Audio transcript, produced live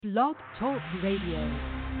Blog Talk Radio.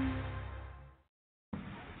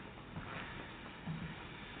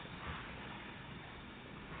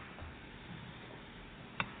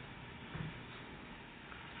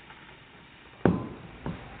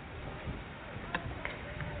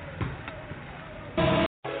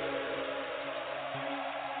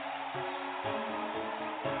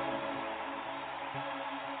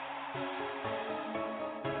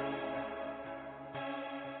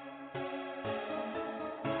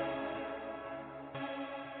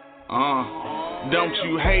 Don't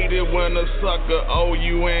you hate it when a sucker owe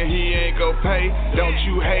you and he ain't gon' pay? Don't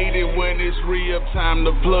you hate it when it's re-up time,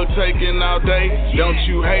 the plug taking all day? Don't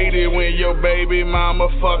you hate it when your baby mama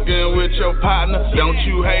fucking with your partner? Don't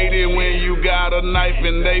you hate it when you got a knife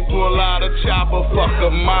and they pull out a chopper? Fuck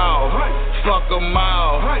 'em all, fuck 'em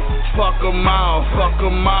all, fuck 'em all, fuck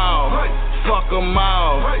 'em all, fuck 'em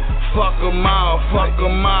all, fuck 'em all, fuck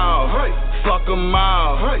 'em all, fuck 'em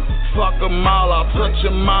all, fuck 'em all, I'll touch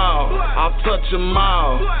 'em all, I'll touch 'em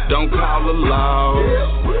all, don't call the law.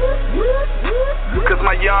 Cause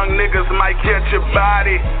my young niggas might catch your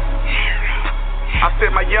body. I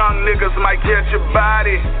said my young niggas might catch your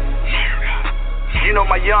body. You know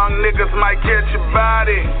my young niggas might catch your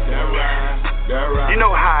body. You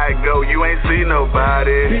know how it go, you ain't see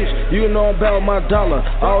nobody. Bitch, you know about my dollar.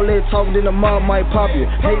 All that talking, then the mob might pop you.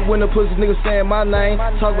 Hate when the pussy nigga saying my name.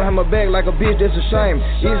 Talk behind my back like a bitch, that's a shame.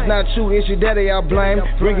 It's not you, it's your daddy I blame.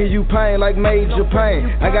 Bringing you pain like major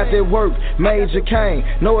pain. I got that work, major cane.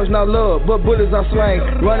 No, it's not love, but bullets I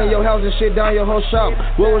swing. Running your house and shit down your whole shop.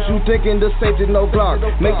 What was you thinking, the safety no block?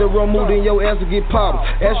 Make the wrong move, then your ass will get popped.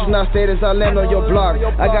 Astronaut status, I land on your block.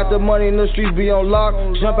 I got the money in the streets, be on lock.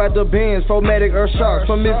 Jump out the bins, formatted earth shocks.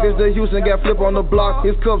 From Memphis to Houston, got flip on the block.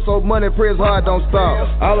 His cup so money, press hard, don't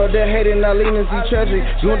stop. All of that hating, I lean and see tragic.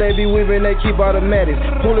 Soon they be weaving, they keep automatics.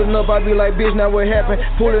 Pulling up, I be like, bitch, now what happened?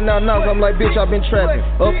 Pulling out knocks, I'm like, bitch, I been trapping.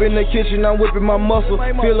 Up in the kitchen, I'm whipping my muscle.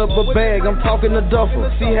 Fill up a bag, I'm talking to duffel.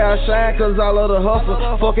 See how I shine, cause all of the hustle.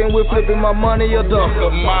 Fucking with flipping my money, a duffel.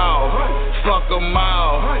 Fuck 'em all, fuck 'em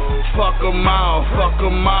all, fuck 'em all, fuck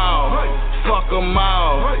 'em all, fuck 'em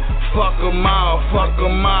all, fuck 'em all, fuck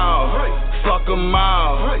 'em all, fuck 'em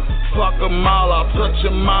all, fuck 'em all, I'll touch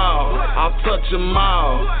 'em all, I'll touch 'em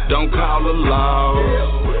all, don't call the law.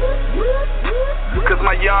 Cause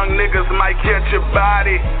my young niggas might catch your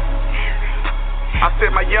body. I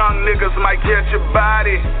said my young niggas might catch your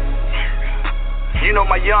body. You know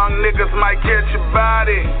my young niggas might catch your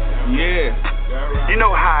body. Yeah. You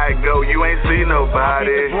know how it go, you ain't see nobody. I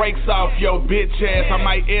beat the brakes off your bitch ass. I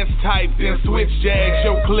might S-type, then switch jags.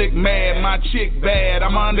 Your click mad, my chick bad.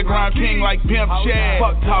 I'm an underground king like Pimp Chad.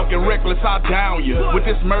 Fuck talking reckless, I'll down you. With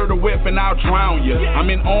this murder weapon, I'll drown you. I'm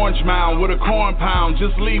in Orange Mound with a corn pound.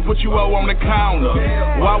 Just leave what you owe on the counter.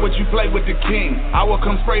 Why would you play with the king? I will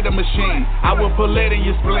come spray the machine. I will put lead in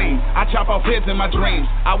your spleen. I chop off heads in my dreams.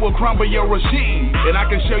 I will crumble your regime. And I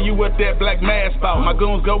can show you what that black mask about. My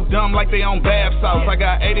goons go dumb like they on bath sauce. I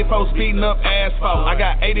got 84 speeding up asphalt. I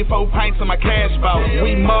got 84 pints in my cash vault.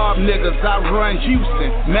 We mob niggas, I run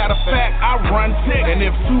Houston. Matter of fact, I run Texas. And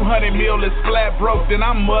if 200 mil is flat broke, then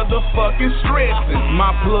I'm motherfucking stressing.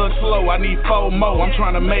 My plug slow, I need 4 more. I'm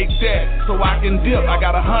trying to make that so I can dip. I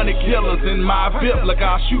got 100 killers in my VIP. Look,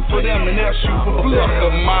 I'll shoot for them and they'll shoot for flip. Fuck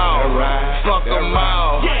 'em all, fuck 'em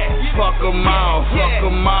all, fuck 'em all, fuck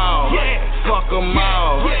 'em all, fuck 'em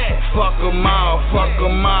all, fuck 'em all, fuck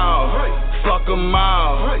 'em all. Fuck 'em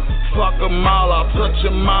all, fuck 'em all, I'll touch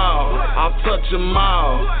 'em all, I'll touch 'em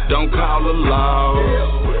all, don't call the law.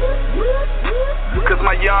 Cause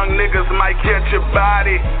my young niggas might catch your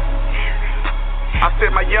body. I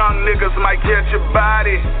said my young niggas might catch your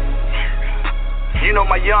body. You know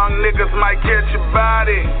my young niggas might catch your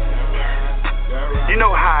body. You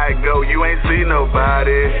know how it go, you ain't see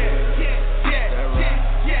nobody.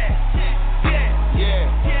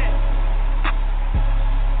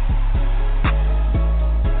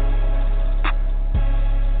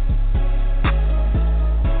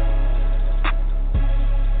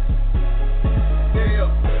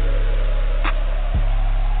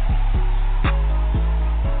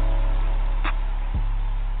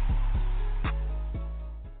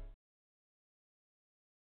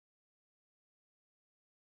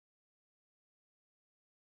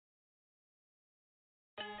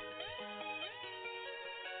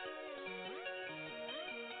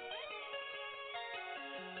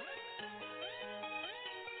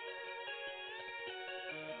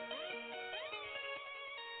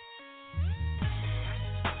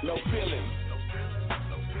 No feelings.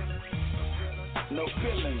 No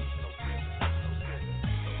feelings.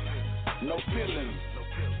 No feelings.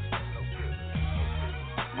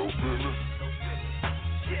 No feelings.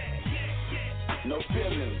 No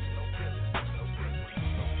feelings.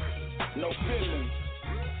 No feelings.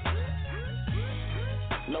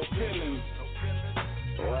 No feelings.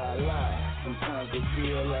 Oh, I lie. Sometimes it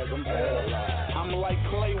feel like I'm paralyzed. I'm like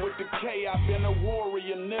Clay with the K, I've been a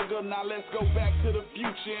warrior, nigga. Now let's go back to the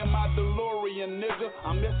future in my DeLorean, nigga.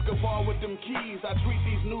 I'm Escobar with them keys. I treat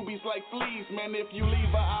these newbies like fleas. Man, if you leave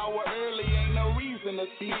an hour early, ain't no reason to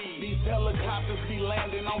speed. These helicopters be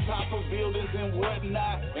landing on top of buildings and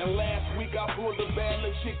whatnot. And last week I pulled a bad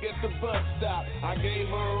little chick at the bus stop. I gave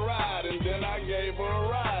her a ride and then I gave her a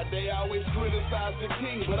ride. They always criticize the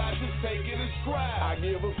king, but I just take it as stride. I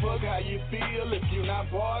give a fuck how you feel. If you're not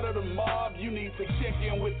part of the mob, you need to check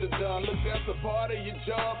in with the done. Look, that's a part of your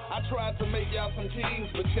job. I tried to make y'all some kings,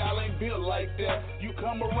 but y'all ain't built like that. You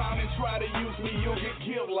come around and try to use me, you'll get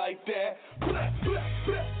killed like that.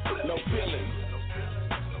 No feelings.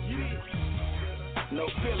 No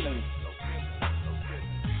feelings.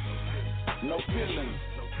 No feelings.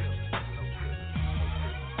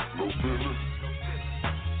 No feelings.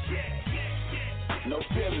 No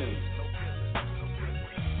feelings.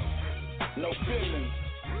 No feelings.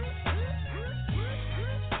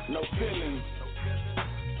 No feelings.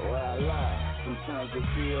 Oh, I lie. Sometimes it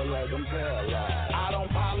feel like I'm paralyzed. I don't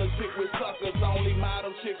politic with suckers, only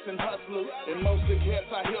model chicks and hustlers. And most of the cats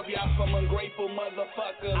I help y'all some ungrateful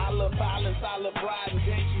motherfuckers. I love violence, I love riding.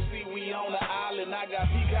 Can't you see we on the island? I got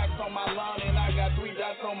peacocks on my lawn and I got 3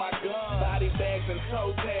 dots on my gun. Body bags and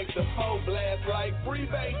toe tags, the foe blast like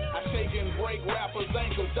freebase. I shake and break rappers'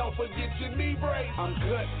 ankles, don't forget your knee brace. I'm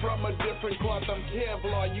cut from a different cloth, I'm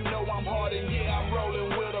Kevlar. You know I'm hard and yeah, I'm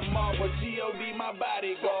rolling with a mob, but G.O.D. my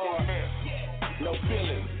bodyguard. No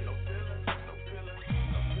feelings.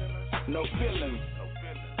 No feelings.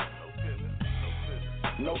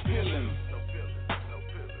 No feelings.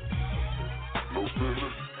 No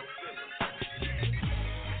feelings.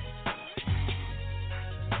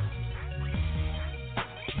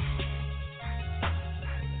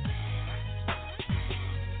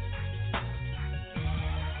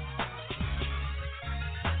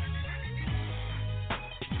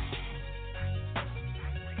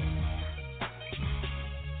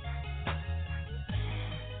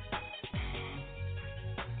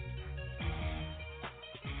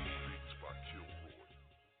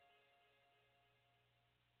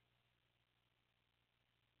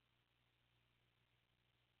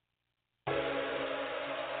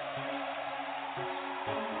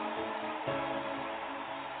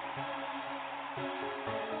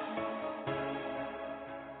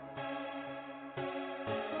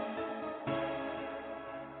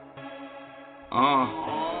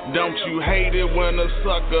 Don't you hate it when a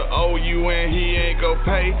sucker owe you and he ain't gon'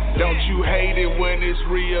 pay? Don't you hate it when it's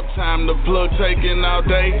re-up time, the plug taking all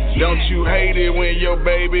day? Don't you hate it when your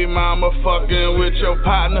baby mama fucking with your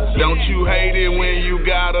partner? Don't you hate it when you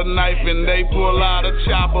got a knife and they pull out a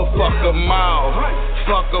chopper? Fuck 'em all,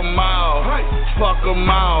 fuck 'em all, fuck 'em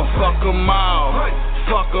all, fuck 'em all,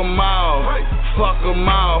 fuck 'em all, fuck 'em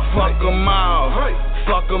all, fuck 'em all,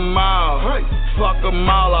 fuck 'em all, fuck 'em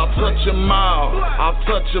all, I'll touch 'em all, I'll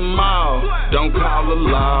touch 'em all, don't call the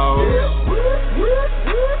law.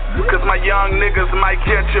 Cause my young niggas might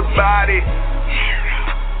catch your body.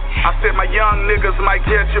 I said my young niggas might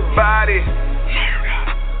catch your body.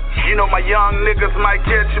 You know my young niggas might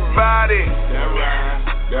catch your body.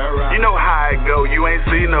 You know how it go, you ain't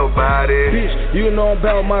see nobody. Bitch, you know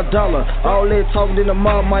about my dollar. All that talking in the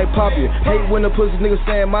mob might pop you. Hate when the pussy nigga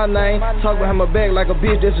saying my name. Talk behind my back like a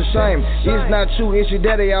bitch, that's a shame. It's not true, it's your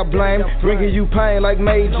daddy I blame. Bringing you pain like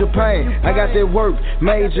major pain. I got that work,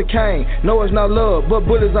 major cane. No, it's not love, but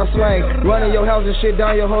bullets I swing. Running your house and shit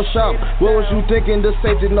down your whole shop. What was you thinking, the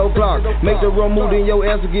safety no block? Make the wrong move and your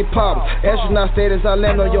ass will get popped. Astronaut status, I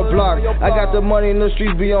land on your block. I got the money in the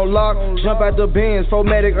streets, be on lock. Jump out the bins,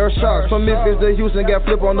 formatted earth shocks. From Memphis to Houston, got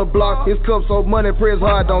flip on the block. His cup so money, press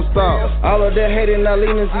hard, don't stop. All of that hating, not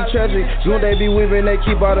leaning, see tragic. Soon they be weaving, they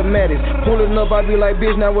keep automatic. Pulling up, I be like,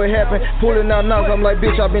 bitch, now what happened? Pulling out knocks, I'm like,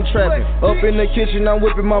 bitch, I been trapping. Up in the kitchen, I'm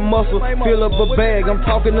whipping my muscle. Fill up a bag, I'm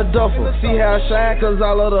talking to duffel. See how I shine, cause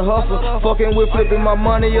all of the hustle. Fucking with flipping my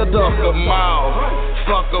money, a duffel. Fuck 'em all,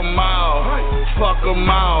 fuck 'em all, fuck 'em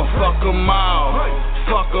all, fuck 'em all,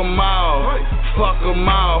 fuck 'em all, fuck 'em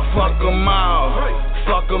all, fuck 'em all,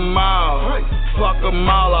 fuck 'em all, fuck 'em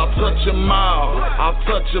all, I'll touch 'em all, I'll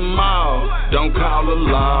touch 'em all, don't call the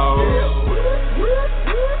law.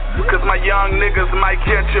 Cause my young niggas might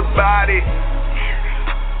catch your body.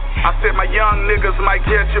 I said my young niggas might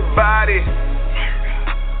catch your body.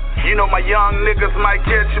 You know my young niggas might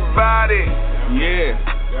catch your body. Yeah.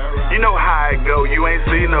 You know how it go, you ain't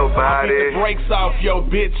see nobody. If the brakes off your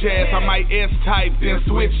bitch ass, I might S-type, then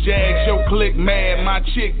switch jags. Your click mad, my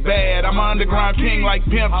chick bad. I'm an underground king like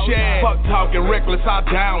Pimp Chad. Fuck talking reckless, I'll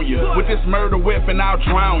down you. With this murder weapon, I'll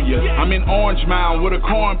drown you. I'm in Orange Mound with a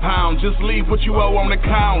corn pound. Just leave what you owe on the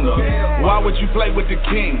counter. Why would you play with the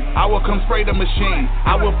king? I will come spray the machine.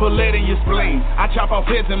 I will put lead in your spleen. I chop off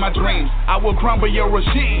heads in my dreams. I will crumble your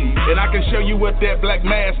regime. And I can show you what that black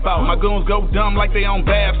mask about. My goons go dumb like they on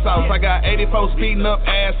bath sauce. I got 84 speeding up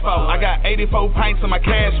asphalt. I got 84 pints in my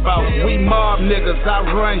cash vault. We mob niggas, I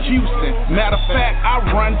run Houston. Matter of fact, I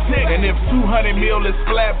run Tech. And if 200 mil is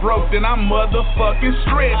flat broke, then I'm motherfucking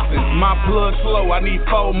stressing. My plug slow, I need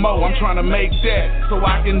 4 more. I'm trying to make that so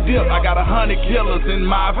I can dip. I got 100 killers in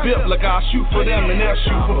my VIP. Look, I'll shoot for them and they'll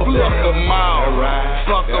shoot for flip. Fuck them all.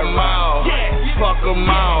 Fuck them all. Fuck them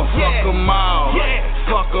all. Fuck them all.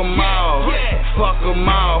 Fuck them all. Fuck them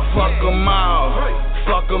all. Fuck them all.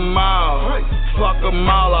 Fuck them all, fuck them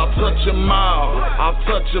all, I'll touch them all, I'll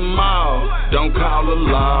touch them all, don't call the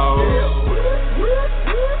law.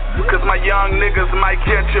 Cause my young niggas might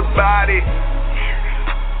catch your body.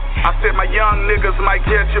 I said my young niggas might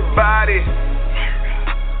catch your body.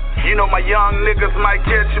 You know my young niggas might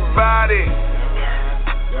catch your body.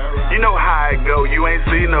 You know how it go, you ain't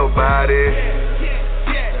see nobody.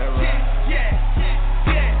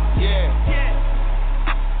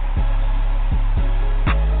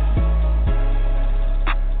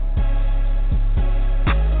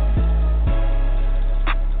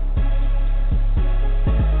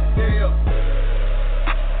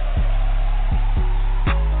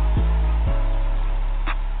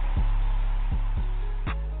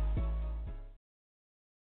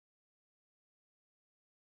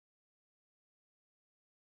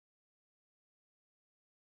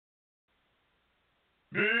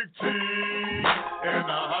 Big T in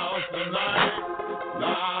the house tonight.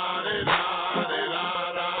 La-di-da-di-da-da-da.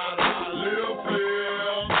 Lil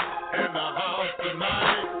Phil in the house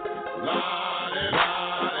tonight.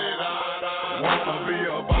 La-di-da-di-da-da. Wanna be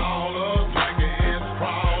a baller, drinking is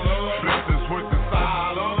crawler. Blessings with the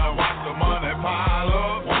silence, now watch the money pile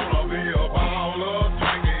up. Wanna be a baller,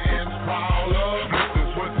 drinking is crawler.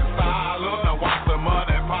 Blessings with the silence, now watch the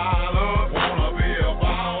money pile up. Wanna be a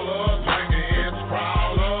baller, drinking is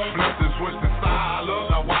crawler. Blessings with the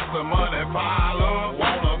silence, now watch the money pile up.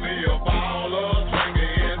 Wanna be a baller,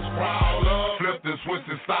 drinking is crawler. Flip the switch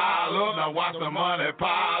and style up, now watch the money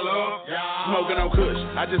pile up. Smoking on kush,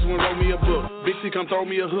 I just went roll me a book. Big C come throw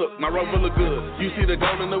me a hook, my rope full of good. You see the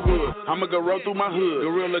gold in the wood, I'ma go roll through my hood.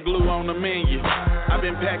 Gorilla glue on the menu, I've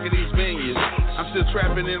been packing these venues. I'm still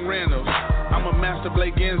trapping in rentals, I'm a master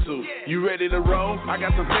Blake Gensu. You ready to roll? I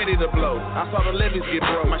got some petty to blow. I saw the levees get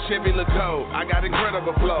broke, my Chevy look cold. I got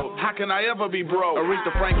incredible flow, how can I ever be broke?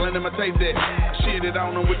 Aretha Franklin imitate that, shit it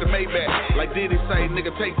on them with the Maybach. Like Diddy say,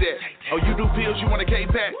 nigga take that. Oh, you do pills, you want a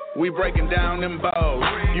K-Pack? We breaking down them bows,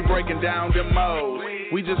 you breaking down them modes.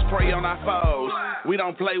 We just pray on our foes, we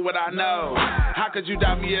don't play what I know. How could you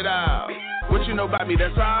doubt me at all? What you know about me,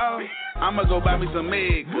 that's all? I'ma go buy me some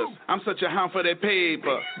eggs, cause I'm such a hound for that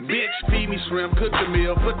paper. Bitch, feed me shrimp, cook the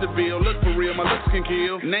meal, foot the bill, look for real, my looks can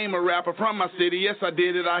kill. Name a rapper from my city, yes I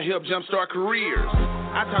did it, I helped jumpstart careers.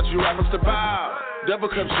 I taught you rappers to bow, double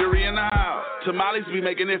cup jury and all. Tamales be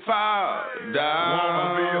making it fall.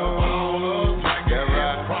 Wanna be a baller, yeah,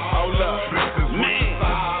 right. Hold up, man,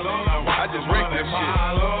 I just wrecked that shit.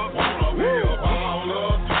 Wanna be a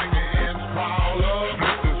baller, drinking is crawler.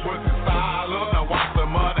 Blessings with the style up, now watch the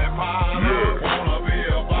money pile up. Wanna be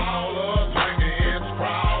a baller, drinking is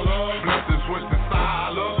crawler. Blessings with the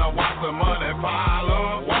style up, now watch the money pile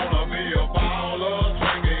up. Wanna be a baller,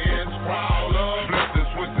 drinking is crawler.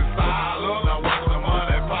 Blessings with the style up, now watch the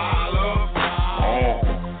money pile up.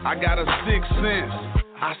 I got a sixth sense,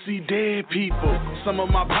 I see dead people, some of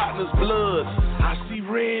my partners bloods. I see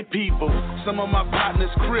red people, some of my partners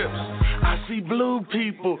crips. I see blue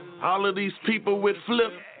people, all of these people with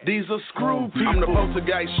flip. These are screw people. I'm the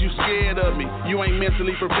poltergeist, you scared of me. You ain't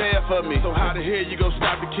mentally prepared for me. So how the hell you gon'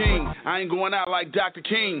 stop the king? I ain't going out like Dr.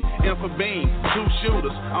 King. M for Bean, 2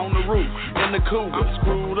 shooters on the roof, in the cougar. I'm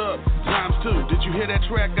screwed up, ×2. Did you hear that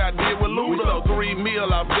track I did with Luda? We sold 3 mil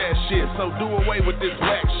off that shit, so do away with this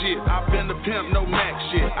black shit. I've been the pimp, no Mac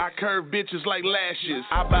shit. I curve bitches like lashes.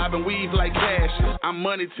 I bob and weave like cashes. I'm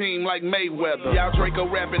money team like Mayweather. Y'all Draco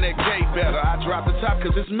rapping that K better. I drop the top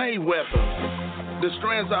cause it's Mayweather. The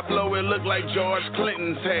strands I blow, it look like George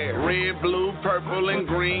Clinton's hair. Red, blue, purple, and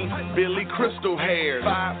green, Billy Crystal hair.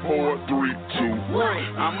 5, 4, 3, 2,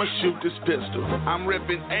 1. I'ma shoot this pistol. I'm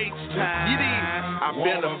ripping H-time. I'm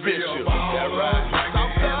beneficial. That right?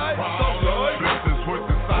 Southside, Southside. Blessings with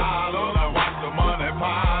the style up, now watch the money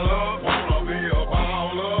pile.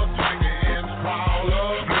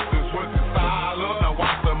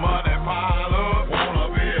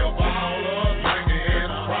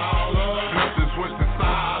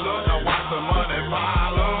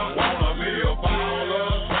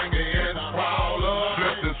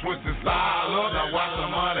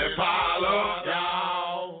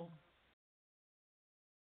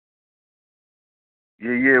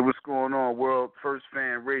 Yeah, what's going on, world? First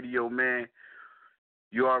Fan Radio, man.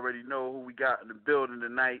 You already know who we got in the building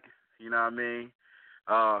tonight. You know what I mean?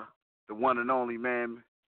 The one and only, man.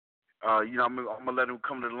 I'm gonna let him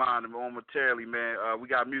come to the line momentarily, man. We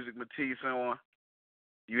got Music Matisse on.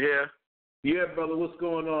 You here? Yeah, brother. What's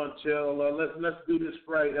going on, Chill? Let's do this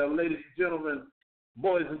right, ladies and gentlemen,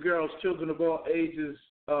 boys and girls, children of all ages.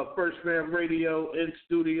 First Fan Radio in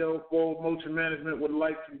studio. Forward Motion Management would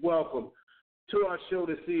like to welcome to our show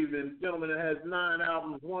this evening, gentlemen, it has 9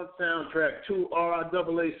 albums, 1 soundtrack, 2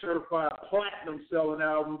 RIAA certified platinum selling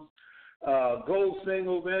albums, gold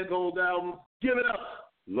singles and gold albums. Give it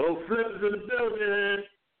up. Low Flips in the building.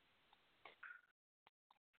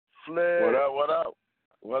 Flip. What up?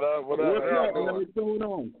 What's going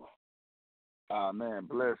on? Man,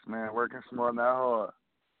 blessed, man. Working smart, not hard.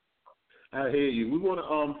 I hear you. We want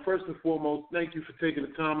to, first and foremost, thank you for taking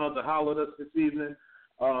the time out to holler at us this evening.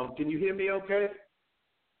 Can you hear me okay?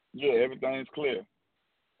 Yeah, everything's clear.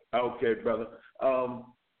 Okay, brother.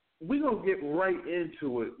 We're going to get right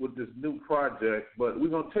into it with this new project, but we're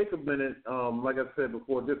going to take a minute, like I said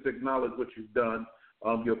before, just to acknowledge what you've done.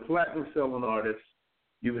 You're a platinum-selling artist.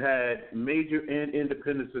 You've had major and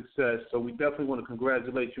independent success, so we definitely want to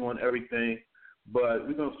congratulate you on everything. But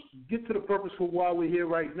we're going to get to the purpose for why we're here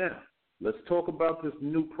right now. Let's talk about this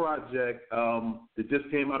new project that just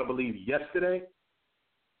came out, I believe, yesterday.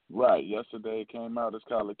 Right, yesterday it came out. It's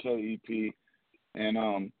called the KEP, and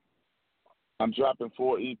I'm dropping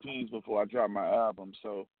 4 EPs before I drop my album.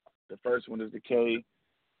 So the first one is the K,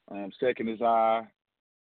 second is I,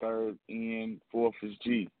 third N, fourth is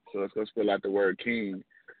G. So it's going to spell out the word King.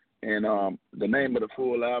 And the name of the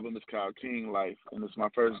full album is called King Life, and it's my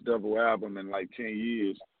first double album in like 10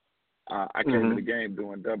 years. I came to the game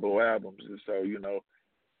doing double albums, and so,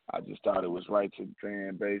 I just thought it was right to the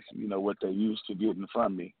fan base, what they used to getting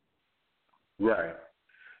from me. Right.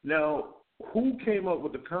 Now, who came up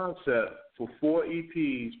with the concept for 4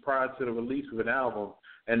 EPs prior to the release of an album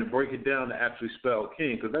and to break it down to actually spell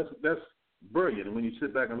King? Because that's brilliant. And when you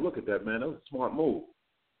sit back and look at that, man, that was a smart move.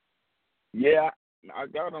 Yeah, I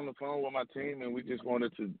got on the phone with my team, and we just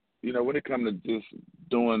wanted to, when it comes to just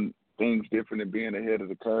doing things different and being ahead of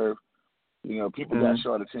the curve, people got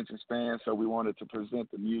short attention spans, so we wanted to present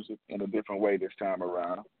the music in a different way this time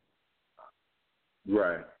around.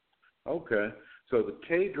 Right. Okay. So the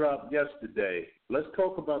K dropped yesterday. Let's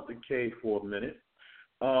talk about the K for a minute.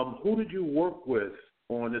 Who did you work with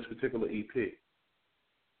on this particular EP?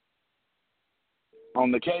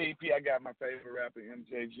 On the KEP, I got my favorite rapper,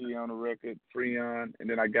 MJG, on the record, Freon, and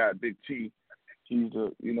then I got Big T. He's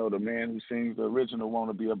the man who sings the original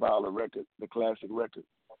 "Wanna Be a Baller" record, the classic record.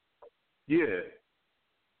 Yeah.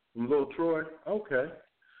 Little Troy? Okay.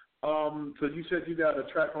 So you said you got a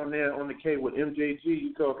track on there on the K with MJG.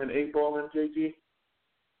 You talking 8-Ball MJG?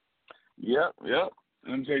 Yep.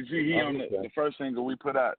 MJG, he on the first single we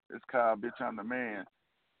put out. It's called Bitch I'm the Man.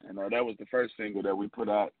 And that was the first single that we put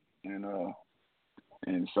out. And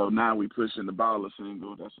so now we pushing the Baller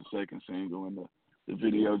single. That's the second single. And the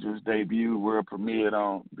video just debuted. World premiered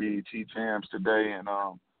on BET Jams today. And,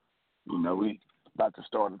 we about to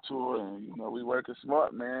start a tour. And, we working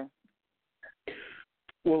smart, man.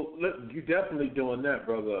 Well, you're definitely doing that,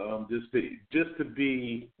 brother. Just to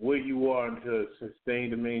be where you are and to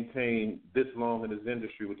sustain and maintain this long in this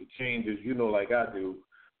industry with the changes, like I do.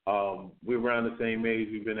 We're around the same age.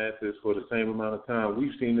 We've been at this for the same amount of time.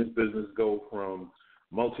 We've seen this business go from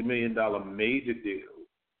multi-million-dollar major deals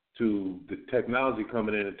to the technology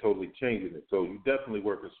coming in and totally changing it. So you definitely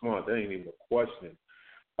working smart. That ain't even a question.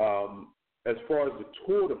 As far as the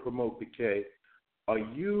tour to promote the K, are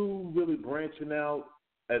you really branching out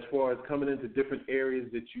as far as coming into different areas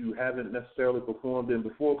that you haven't necessarily performed in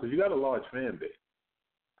before? Because you got a large fan base.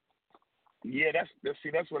 Yeah,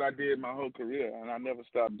 that's what I did my whole career, and I never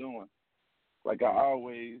stopped doing. Like I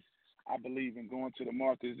believe in going to the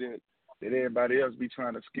markets that everybody else be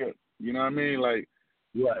trying to skip. You know what I mean? Like,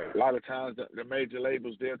 right. A lot of times the major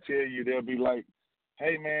labels, they'll be like,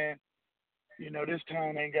 hey, man, this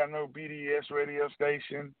town ain't got no BDS radio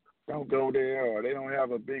station. Don't go there, or they don't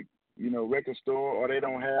have a big, record store, or they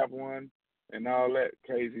don't have one, and all that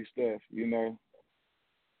crazy stuff,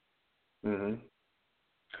 Mhm.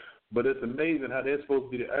 But it's amazing how they're supposed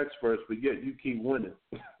to be the experts, but yet you keep winning.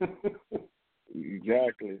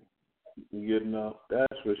 Exactly.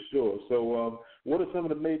 That's for sure. So, what are some of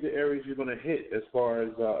the major areas you're going to hit as far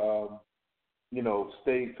as,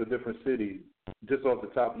 states or different cities? Just off the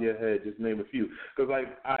top of your head, just name a few. Because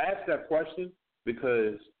I asked that question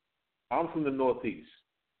because I'm from the Northeast,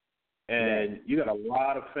 and you got a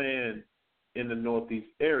lot of fans in the Northeast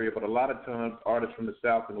area, but a lot of times artists from the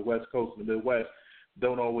South and the West Coast and the Midwest,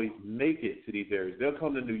 don't always make it to these areas. They'll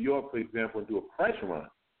come to New York, for example, and do a press run.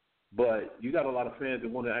 But you got a lot of fans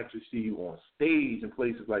that want to actually see you on stage in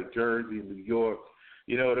places like Jersey, New York,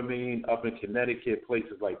 you know what I mean, up in Connecticut,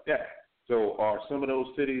 places like that. So are some of those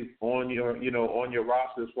cities on your, on your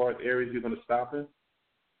roster as far as areas you're going to stop in?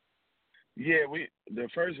 Yeah, the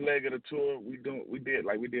first leg of the tour we did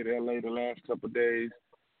LA the last couple of days,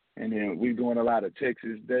 and then we doing a lot of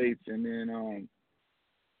Texas dates, and then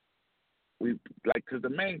because the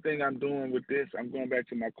main thing I'm doing with this, I'm going back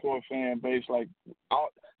to my core fan base.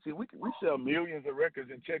 We sell millions of records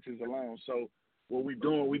in Texas alone. So what we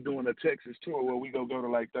doing a Texas tour where we go to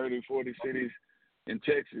like 30, 40 cities in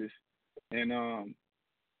Texas, and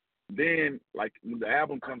then like the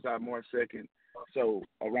album comes out March 2nd. So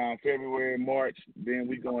around February, March, then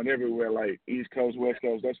we going everywhere, like East Coast, West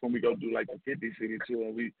Coast. That's when we go do like the 50 city tour,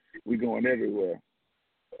 and we going everywhere.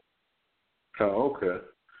 Oh, okay.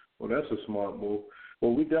 Well, that's a smart move.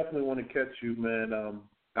 Well, we definitely want to catch you, man,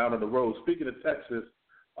 out on the road. Speaking of Texas,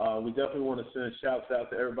 we definitely want to send shouts out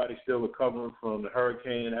to everybody still recovering from the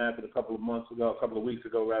hurricane that happened a couple of weeks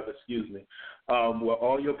ago, excuse me. Were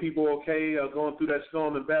all your people okay going through that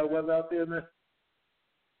storm and bad weather out there, man?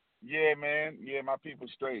 Yeah, man. Yeah, my people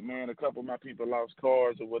straight, man. A couple of my people lost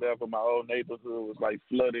cars or whatever. My whole neighborhood was like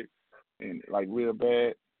flooded and like real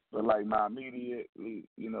bad. But like my immediate,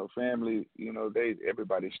 family,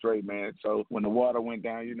 everybody straight, man. So when the water went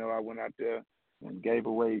down, I went out there and gave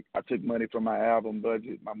away. I took money from my album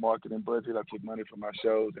budget, my marketing budget. I took money from my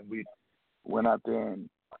shows, and we went out there and,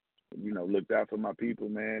 looked out for my people,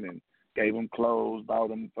 man, and gave them clothes, bought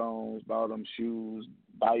them phones, bought them shoes,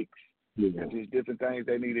 bikes. Yeah. And just different things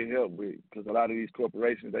they needed help with, because a lot of these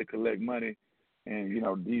corporations, they collect money,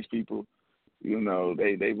 and, these people,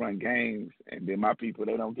 they run games, and then my people,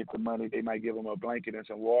 they don't get the money. They might give them a blanket and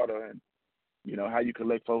some water, and, how you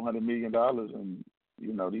collect $400 million, and,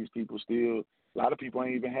 these people still, a lot of people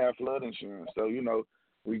ain't even have flood insurance. So,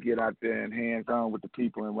 we get out there and hands-on with the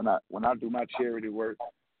people, and when I do my charity work,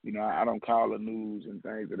 I don't call the news and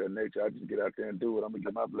things of that nature. I just get out there and do it. I'm going to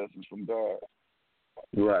get my blessings from God.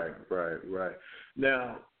 Right.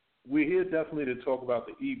 Now, we're here definitely to talk about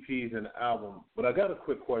the EPs and the album, but I got a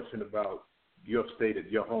quick question about your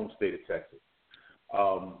home state of Texas.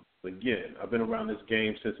 Again, I've been around this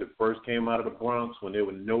game since it first came out of the Bronx when there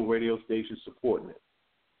were no radio stations supporting it.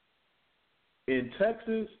 In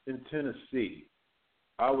Texas and Tennessee,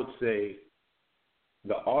 I would say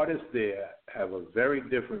the artists there have a very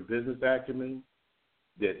different business acumen.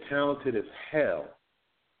 They're talented as hell.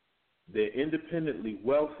 They're independently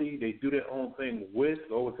wealthy. They do their own thing with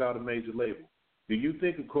or without a major label. Do you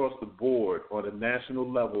think across the board on a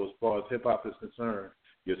national level, as far as hip-hop is concerned,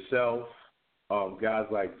 yourself, guys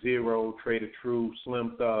like Zero, Trader True,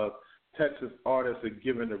 Slim Thug, Texas artists are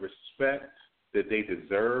given the respect that they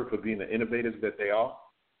deserve for being the innovators that they are?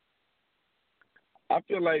 I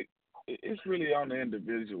feel like it's really on the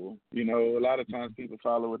individual. A lot of times people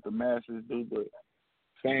follow what the masses do, but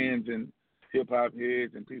fans and hip-hop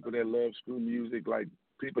heads and people that love screw music, like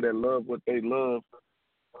people that love what they love,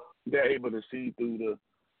 they're able to see through the,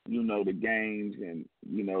 the games and,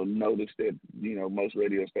 notice that, most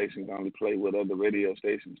radio stations only play what other radio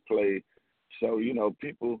stations play. So,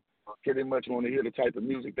 people pretty much want to hear the type of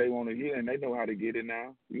music they want to hear, and they know how to get it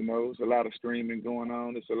now. There's a lot of streaming going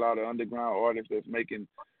on. There's a lot of underground artists that's making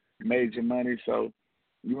major money. So,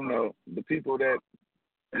 the people that,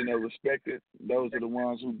 respect it, those are the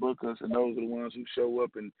ones who book us, and those are the ones who show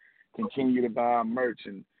up and continue to buy our merch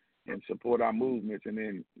and support our movements. And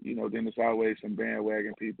then, then it's always some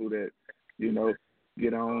bandwagon people that,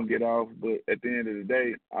 get on, get off. But at the end of the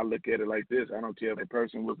day, I look at it like this. I don't care if a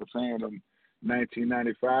person was a fan in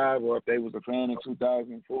 1995 or if they was a fan in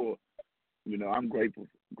 2004. I'm grateful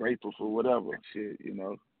for whatever shit,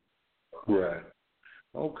 Right.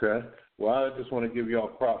 Okay. Well, I just want to give y'all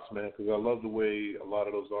props, man, because I love the way a lot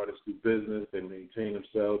of those artists do business. They maintain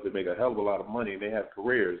themselves. They make a hell of a lot of money, and they have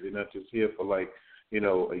careers. They're not just here for, like, a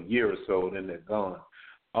year or so, and then they're gone.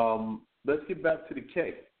 Let's get back to the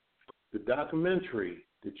K. The documentary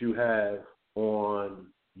that you have on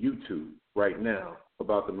YouTube right now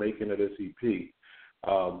about the making of this EP,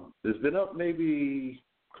 it's been up maybe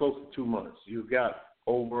close to 2 months. You got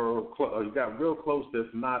real close,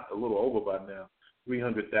 if not a little over by now,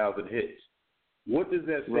 300,000 hits. What does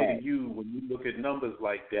that say to you when you look at numbers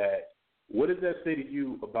like that? What does that say to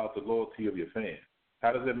you about the loyalty of your fans?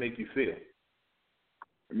 How does that make you feel?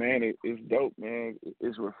 Man, it's dope, man.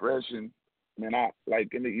 It's refreshing. Man,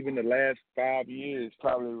 even the last 5 years,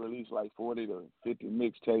 probably released like 40 to 50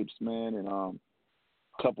 mixtapes, man, and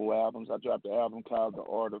couple albums. I dropped an album called The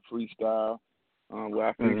Art of Freestyle. where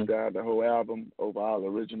I freestyled the whole album over all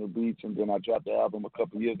original beats, and then I dropped the album a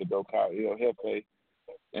couple years ago called El Jefe.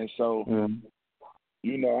 And so,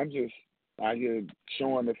 you know, I'm just out here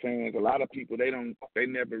showing the fans. A lot of people, they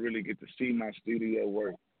never really get to see my studio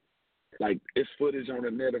work. Like, it's footage on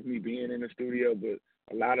the net of me being in the studio, but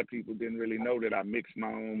a lot of people didn't really know that I mix my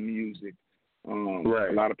own music.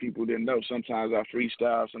 A lot of people didn't know. Sometimes I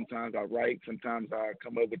freestyle, sometimes I write, sometimes I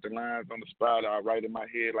come up with the lines on the spot, or I write in my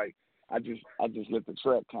head. Like, I just let the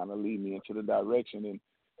track kind of lead me into the direction, and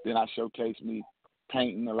then I showcase me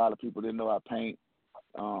painting. A lot of people didn't know I paint.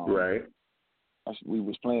 We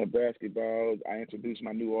was playing basketball. I introduced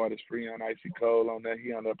my new artist, Freon Icy Cole, on there.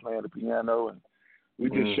 He on there playing the piano, and we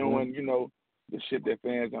just showing, you know, the shit that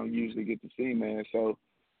fans don't usually get to see, man. So,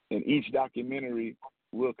 and each documentary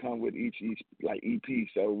will come with each like EP.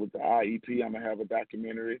 So with the IEP, I'm gonna have a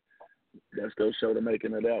documentary that's gonna show the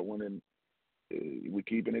making of that one, and we're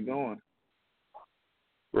keeping it going.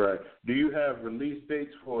 Right. Do you have release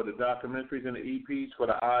dates for the documentaries and the EPs for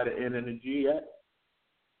the I, the N, and the G yet?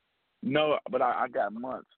 No, but I got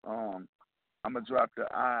months. I'm gonna drop the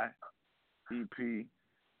I EP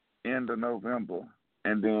end of November,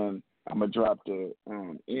 and then I'm gonna drop the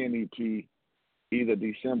N EP either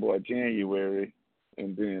December or January,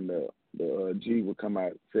 and then the G will come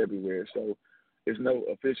out February. So it's no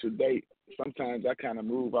official date. Sometimes I kind of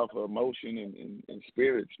move off of emotion and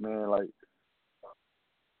spirits, man. Like,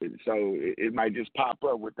 so it might just pop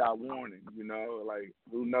up without warning, you know. Like,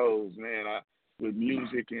 who knows, man? With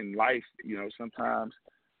music and life, you know, sometimes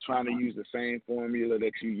trying to use the same formula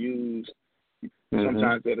that you use,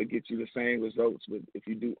 sometimes that'll get you the same results. But if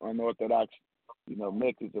you do unorthodox, you know,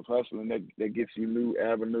 methods of hustling, that gets you new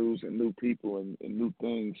avenues and new people and new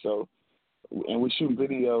things. So, and we shoot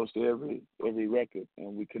videos to every record,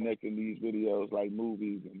 and we connecting these videos like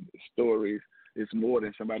movies and stories. It's more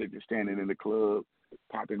than somebody just standing in the club,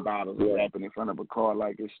 popping bottles and rapping in front of a car.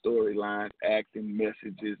 Like, it's storylines, acting,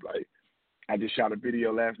 messages. Like, I just shot a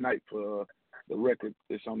video last night for the record.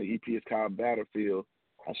 It's on the EP. It's called Battlefield.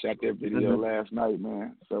 I shot that video last night,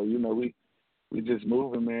 man. So, you know, we just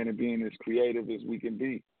moving, man, and being as creative as we can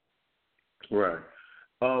be. Right.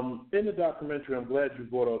 In the documentary, I'm glad you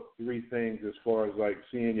brought up three things as far as, like,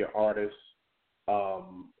 seeing your artists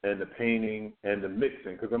and the painting and the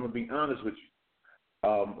mixing, because I'm going to be honest with you.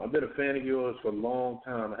 I've been a fan of yours for a long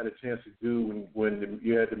time. I had a chance to do, when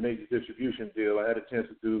you had the major distribution deal, I had a chance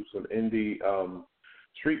to do some indie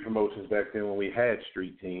street promotions back then when we had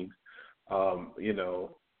street teams. You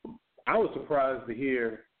know, I was surprised to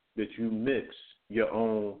hear that you mix your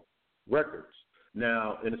own records.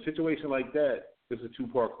 Now, in a situation like that, this is a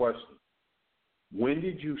two-part question. When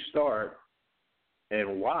did you start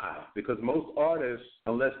and why? Because most artists,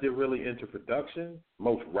 unless they're really into production,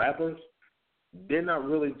 most rappers, they're not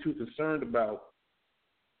really too concerned about,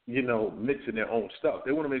 you know, mixing their own stuff.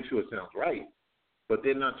 They want to make sure it sounds right, but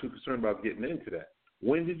they're not too concerned about getting into that.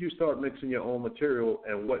 When did you start mixing your own material,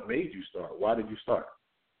 and what made you start? Why did you start?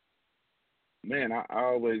 Man, I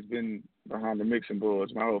always been behind the mixing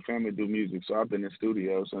boards. My whole family do music, so I've been in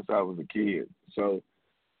studio since I was a kid. So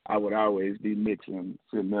I would always be mixing,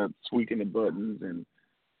 sitting there, tweaking the buttons and,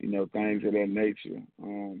 you know, things of that nature.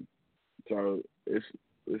 So it's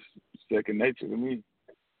second nature to me.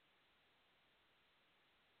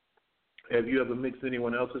 Have you ever mixed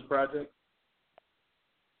anyone else's project?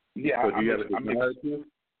 Yeah, I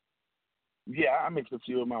mixed a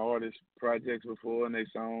few of my artists' projects before and their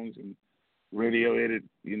songs and radio edit,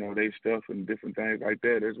 you know, their stuff and different things like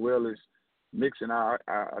that, as well as mixing. I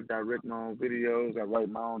direct my own videos, I write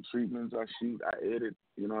my own treatments, I shoot, I edit,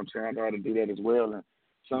 you know what I'm saying? I know how to do that as well. And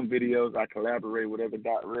some videos I collaborate with other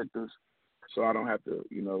directors, so I don't have to,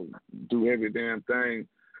 you know, do every damn thing.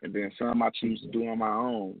 And then some I choose to do on my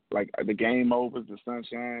own, like the Game Overs, the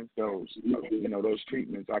Sunshine, those, you know, those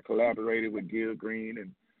treatments. I collaborated with Gil Green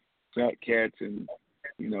and Fat Cats and,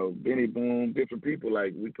 you know, Benny Boom, different people.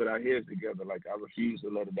 Like, we put our heads together. Like, I refuse to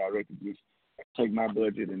let a director just take my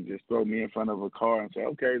budget and just throw me in front of a car and say,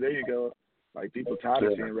 okay, there you go. Like, people tired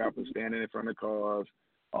of seeing rappers standing in front of cars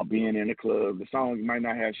or being in the club. The song might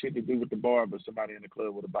not have shit to do with the bar, but somebody in the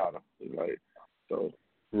club with a bottle. It's like, so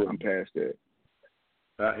I'm past that.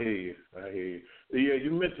 I hear you. Yeah,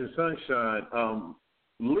 you mentioned Sunshine.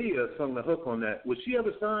 Leah sung the hook on that. Was she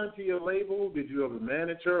ever signed to your label? Did you ever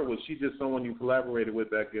manage her, or was she just someone you collaborated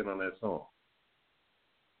with back then on that song?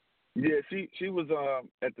 Yeah, she was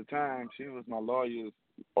at the time, she was my lawyer's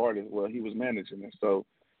artist. Well, he was managing her, so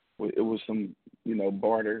it was some, you know,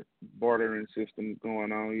 bartering system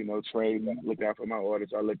going on, you know, trading. Look out for my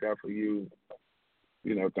artist, I look out for you.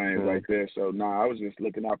 things like that. So, I was just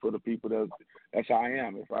looking out for the people that's how I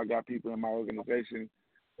am. If I got people in my organization,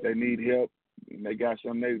 they need help, and they got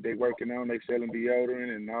something they working on, they selling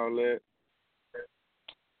deodorant and all that.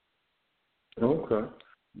 Okay.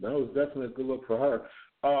 That was definitely a good look for her.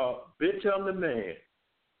 Bitch, I'm the Man.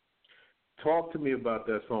 Talk to me about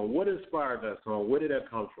that song. What inspired that song? Where did that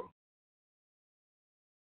come from?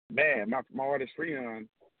 Man, my artist Freon,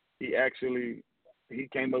 he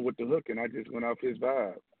came up with the hook, and I just went off his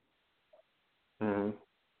vibe.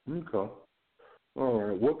 Okay. All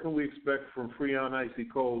right. What can we expect from Freon Icy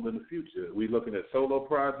Cold in the future? Are we looking at solo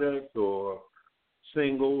projects or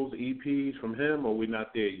singles, EPs from him, or we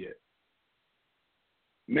not there yet?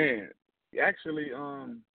 Man, actually,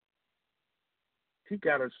 he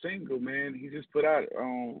got a single, man. He just put out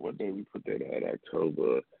what day we put that out?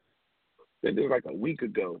 October. That was like a week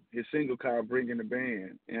ago. His single called "Bringing the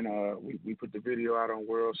Band," and we put the video out on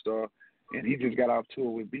World Star, and he just got off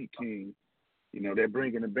tour with Beat King. They're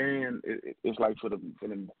bringing the band. It's like for the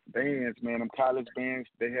bands, man. Them college bands,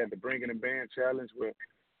 they had the Bringing the Band challenge where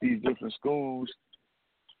these different schools,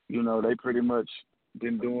 they pretty much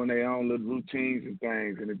been doing their own little routines and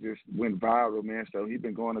things, and it just went viral, man. So he's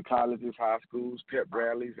been going to colleges, high schools, pep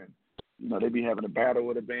rallies, and they be having a battle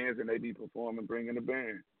with the bands, and they be performing Bringing the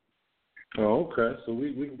Band. Oh, okay. So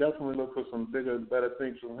we can definitely look for some bigger, better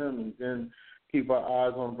things from him, and then keep our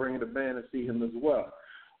eyes on Bringing the Band and see him as well.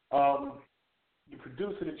 The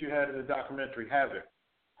producer that you had in the documentary, Havoc,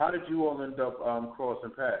 how did you all end up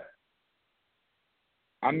crossing paths?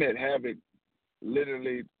 I met Havoc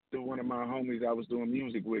literally through one of my homies I was doing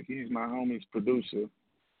music with. He's my homie's producer.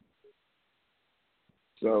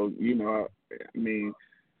 So, he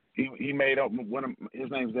made up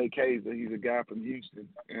his name's A. Kaiser. He's a guy from Houston.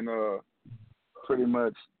 And pretty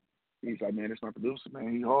much he's like, man, it's my producer,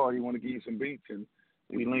 man. He hard. He want to give you some beats. And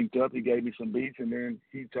we linked up. He gave me some beats. And then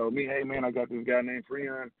he told me, hey, man, I got this guy named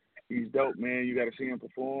Freon. He's dope, man. You got to see him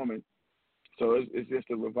perform. And so it's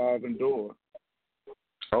just a revolving door.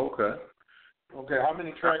 Okay. How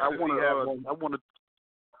many tracks does he have?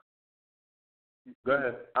 Go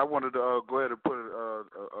ahead. I wanted to go ahead and put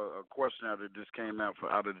a question out that just came out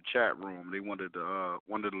of the chat room. They wanted to,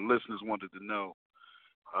 one of the listeners wanted to know,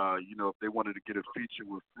 if they wanted to get a feature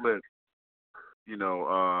with Flip,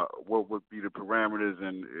 what would be the parameters,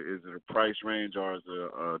 and is it a price range, or is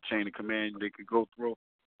it a chain of command they could go through?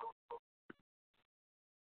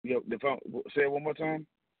 Say it one more time.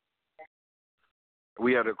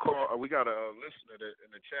 We had a call. We got a listener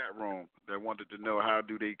in the chat room that wanted to know, how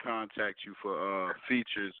do they contact you for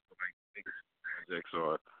features, like projects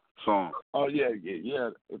or songs? Oh yeah.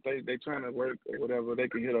 If they trying to work or whatever, they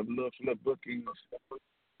can hit up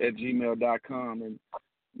lilflipbookings@gmail.com and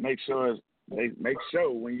make sure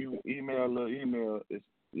when you email it's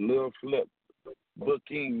Lil Flip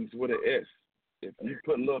Bookings with an S. If you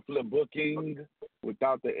put Lil Flip Booking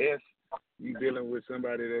without the S, you dealing with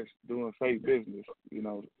somebody that's doing fake business,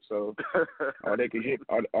 So, or they can hit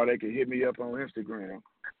me up on Instagram.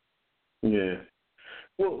 Yeah.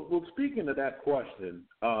 Well, speaking of that question,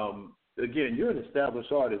 again, you're an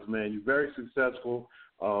established artist, man. You're very successful.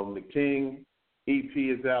 The King EP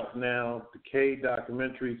is out now. The K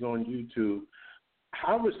documentary is on YouTube.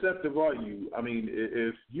 How receptive are you? I mean,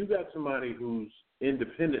 if you got somebody who's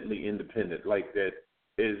independent, like that,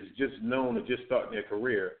 is just known to just starting their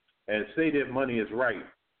career, and say that money is right,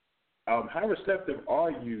 how receptive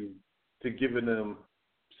are you to giving them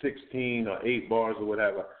 16 or 8 bars or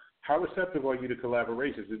whatever? How receptive are you to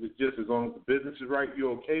collaborations? Is it just as long as the business is right,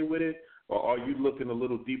 you're okay with it? Or are you looking a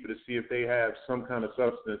little deeper to see if they have some kind of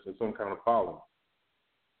substance and some kind of following?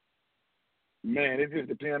 Man, it just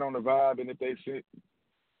depends on the vibe and if they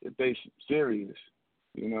serious,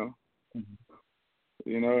 Mm-hmm.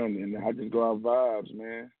 And I just go out vibes,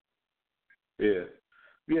 man. Yeah.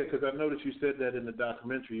 Yeah, because I noticed you said that in the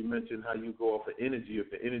documentary. You mentioned how you go off of energy.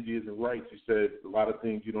 If the energy isn't right, you said a lot of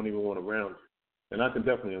things you don't even want around you. And I can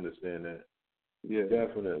definitely understand that. Yeah.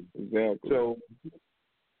 Definitely. Exactly. So,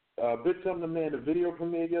 Bitch, I'm the Man, the video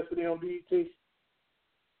premiered yesterday on BET?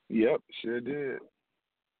 Yep, sure did.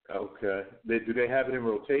 Okay. Do they have it in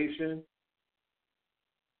rotation?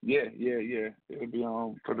 Yeah. It'll be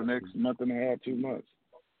on for the next month and a half, 2 months.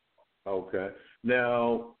 Okay.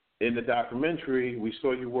 Now, in the documentary, we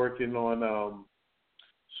saw you working on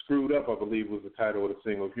Screwed Up, I believe was the title of the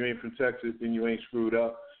single. If you ain't from Texas, then you ain't screwed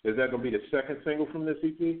up. Is that going to be the second single from this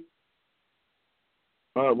EP?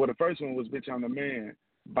 Well, the first one was Bitch, I'm the Man.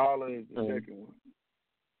 Baller is the second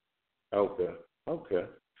one. Okay.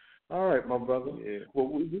 All right, my brother. Yeah. Well,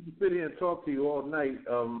 we can sit here and talk to you all night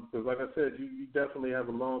because, like I said, you definitely have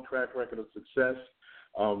a long track record of success.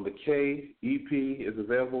 The K EP is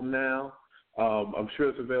available now. I'm sure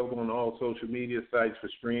it's available on all social media sites for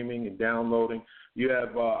streaming and downloading. You have,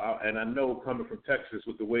 and I know coming from Texas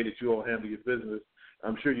with the way that you all handle your business,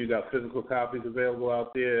 I'm sure you got physical copies available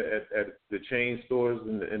out there at the chain stores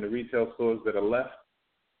and the retail stores that are left.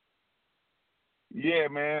 Yeah,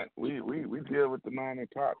 man, we deal with the mom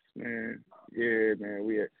and pops, man. Yeah, man,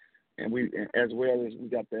 we as well as we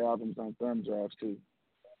got the albums on thumb drives too.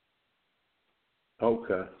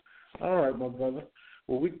 Okay, all right, my brother.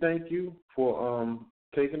 Well, we thank you for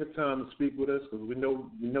taking the time to speak with us, because we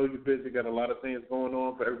know you're busy, got a lot of things going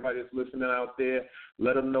on. For everybody that's listening out there,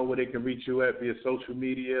 let them know where they can reach you at via social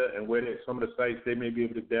media and where some of the sites they may be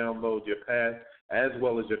able to download your past as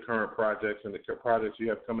well as your current projects and the projects you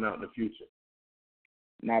have coming out in the future.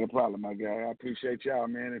 Not a problem, my guy. I appreciate y'all,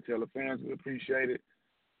 man, and tell the fans we appreciate it.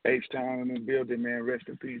 H-Town in the building, man. Rest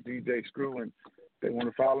in peace, DJ Screw. And if they want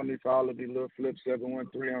to follow me, Lil Flip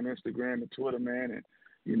 713 on Instagram and Twitter, man. And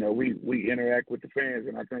you know, we interact with the fans,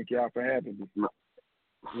 and I thank y'all for having me.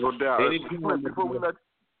 No doubt. Before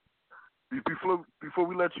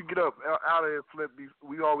we let you get up out of here, Flip,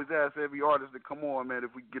 we always ask every artist to come on, man.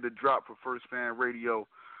 If we get a drop for First Fan Radio,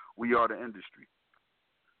 we are the industry.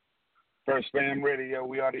 First Fan Radio,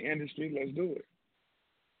 we are the industry. Let's do it.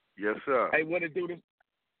 Yes, sir. Hey, what it do?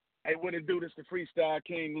 This the Freestyle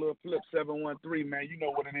King, Lil Flip 713, man. You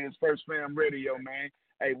know what it is, First Fan Radio, man.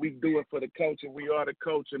 Hey, we do it for the culture. We are the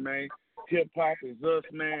culture, man. Hip-hop is us,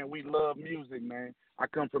 man. We love music, man. I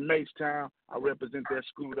come from H-Town. I represent that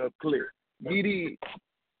screwed up clique. Meaty.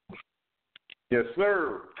 Yes,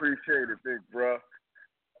 sir. Appreciate it, big bro.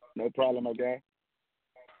 No problem, my guy.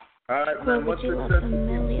 All right, man. What's your success?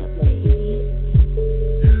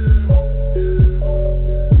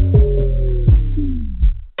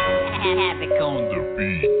 Havoc on the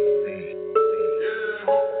beat.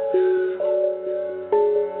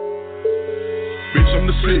 I'm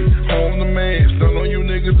the sick, I'm the man. Stun on you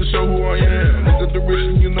niggas to show who I am. Look at the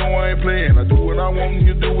wrist and you know I ain't playing. I do what I want and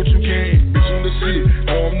you do what you can. Bitch, I'm the sick,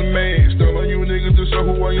 I'm the man. Stun on you niggas to show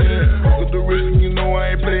who I am. Look at the wrist and you know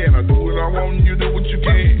I ain't playing. I do what I want and you do what you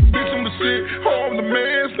can. Bitch, I'm the sick, I'm the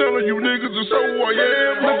man. Stun on you niggas to show who I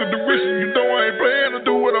am. Look at the wrist and you know I ain't playing. I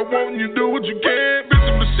do what I want and you do what you can. Bitch,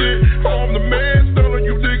 I'm the sick, I'm the man. Stun on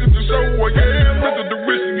you niggas to show who I am. Look at the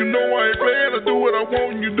wrist and you know I ain't playing. I do what I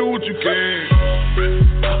want and you do what you can.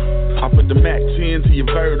 I put the Mac 10 to your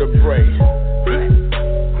vertebrae.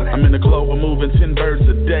 I'm in the clover moving 10 birds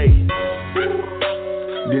a day.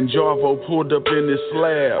 Then Jarvo pulled up in this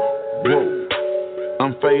slab. Whoa.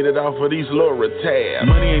 I'm faded off of these Laura tabs.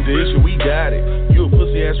 Money ain't the issue, we got it. You a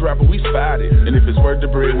pussy ass rapper, we spotted. And if it's worth the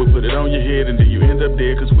bread, we'll put it on your head and then you end up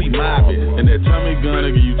dead, cause we mob it. And that tummy gunna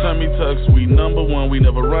give you tummy tucks. We number one, we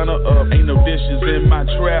never runner up. Ain't no dishes in my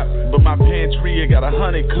trap, but my pantry, it got 100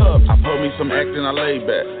 cups. I pulled me some acting, I lay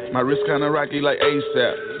back. My wrist kinda rocky like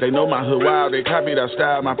ASAP. They know my hood wild, they copied our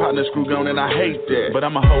style. My partner screw gone and I hate that. But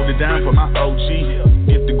I'ma hold it down for my OG.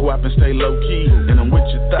 Get the guap and stay low key. And I'm with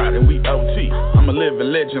your thought and we OT. I'm a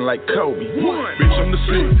living legend like Kobe. Bitch, I'm the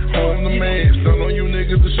sick, I'm the man. Stun on you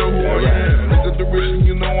niggas to show who I am. Look at the wrist and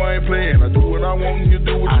you know I ain't playing. I do what I want and you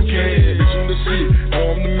do what you can. Bitch, I'm the sick,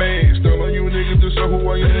 I'm the man. Stun on you niggas to show who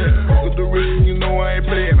I am. Look at the wrist and you know I ain't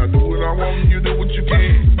playing. I do what I want and you do what you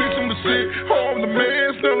can. Bitch, I'm the sick, I'm the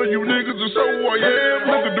man. Stun on you niggas to show who I am.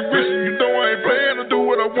 Look at the wrist and you know I ain't playing. I do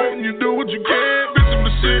what I want and you do what you can. Bitch, I'm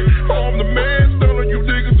the sick, I'm the man. Stun on you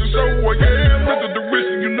niggas to show who I am. Look at the wrist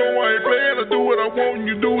and you know I ain't playing. I do what I want and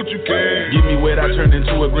you do what you can. Get me wet, I turned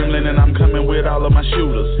into a gremlin and I'm coming with all of my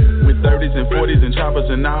shooters. With 30s and 40s and choppers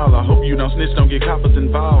and all. I hope you don't snitch, don't get coppers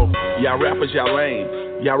involved. Y'all rappers, y'all lame.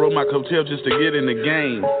 Y'all rode my coattail just to get in the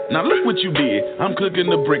game. Now look what you did. I'm cooking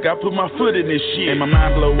the brick, I put my foot in this shit. And my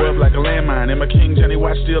mind blow up like a landmine. And my King Johnny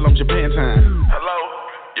watch still, I'm Japan time. Hello?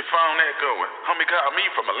 Your phone echoing. Homie called me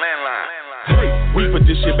from a landline. Hey, we put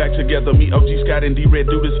this shit back together. Me, OG Scott, and D-Red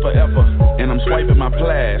do this forever. And I'm swiping my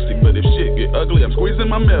plastic. But if shit get ugly, I'm squeezing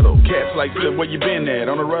my metal. Cats like Flip, where you been at?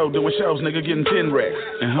 On the road doing shows, nigga getting 10 racks.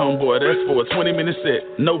 And homeboy, that's for a 20-minute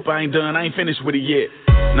set. Nope, I ain't done, I ain't finished with it yet.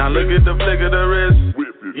 Now look at the flick of the wrist.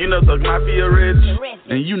 You know Thug Mafia rich.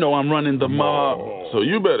 And you know I'm running the mob. So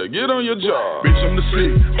you better get on your job. Bitch, I'm the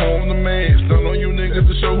sick, I'm the man. Stun on you niggas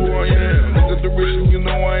to show who I am. Look at the wrist and you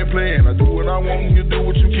know I ain't playing. I do what I want and you do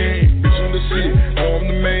what you can. Bitch, I'm the sick, I'm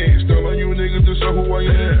the man. Stun on you niggas to show who I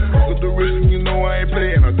am. Look at the wrist and you know I ain't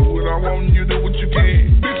playing. I do what I want and you do what you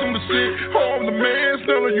can. Bitch, I'm the sick, I'm the man.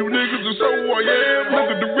 Stun on you niggas to show who I am.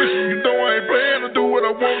 Look at the wrist and you know I ain't playing. I do what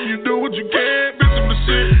I want and you do what you can. Bitch, I'm the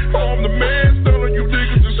sick, I'm the man. Stun on you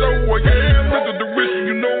niggas to show who I am. Look at the wrist and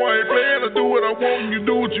you know I ain't playing. I do what I want and you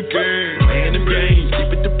do what you can. Playing them games, keep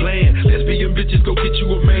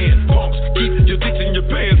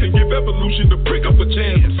evolution to break up a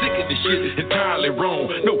chance. I'm sick of this shit, entirely wrong.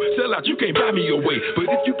 No, sell out, you can't buy me away. But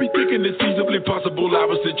if you be thinking it's feasibly possible, I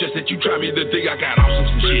would suggest that you try me today. I got awesome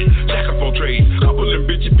some shit, jack of all trades. Couple of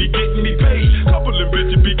bitches be getting me paid. Couple of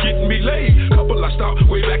bitches be getting me laid. Couple I stopped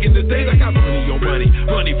way back in the days. I got money on money,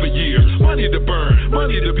 money for years, money to burn,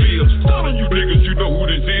 money to build. Stunning you niggas, you know who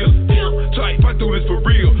this is. Type, I do this for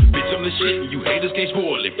real. Bitch, I'm the shit, and you haters can't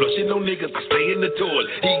spoil it. Flushing no niggas, I stay in the toilet.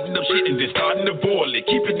 Heating up shit and then starting to boil it.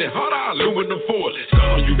 Keeping it hot, I aluminum foil it. Stun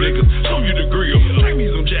on you niggas, show you the grill. Bring me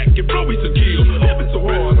some jack and blow me some kill. If it's so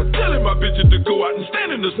hard, I'm telling my bitches to go out and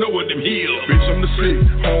stand in the snow in them hills. Bitch, I'm the shit,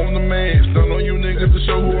 home the man. Stun on you niggas to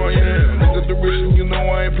show who I am. Niggas the rich and you know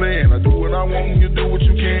I ain't playing. I do what I want and you do what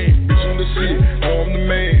you can. Bitch, I'm the shit, home the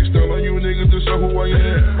man. Stun on you niggas to show who I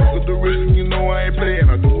am. Niggas the rich and you know I ain't playing.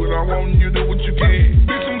 I do what I want and you do what you can.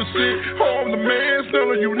 Bitch, I'm the shit, home the man. Stun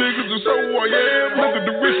on you niggas to show who I am. Look at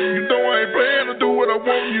the rich and you know I ain't playing. I do what I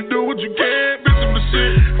want and you do what you can. Bitch, I'm the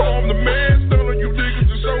shit, home the man. Stun on you niggas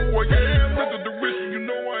to show who I am. Look at the rich and you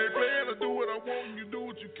know I ain't playing. I do what I want and you do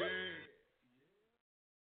what you can.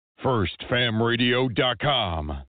 FirstFamRadio.com.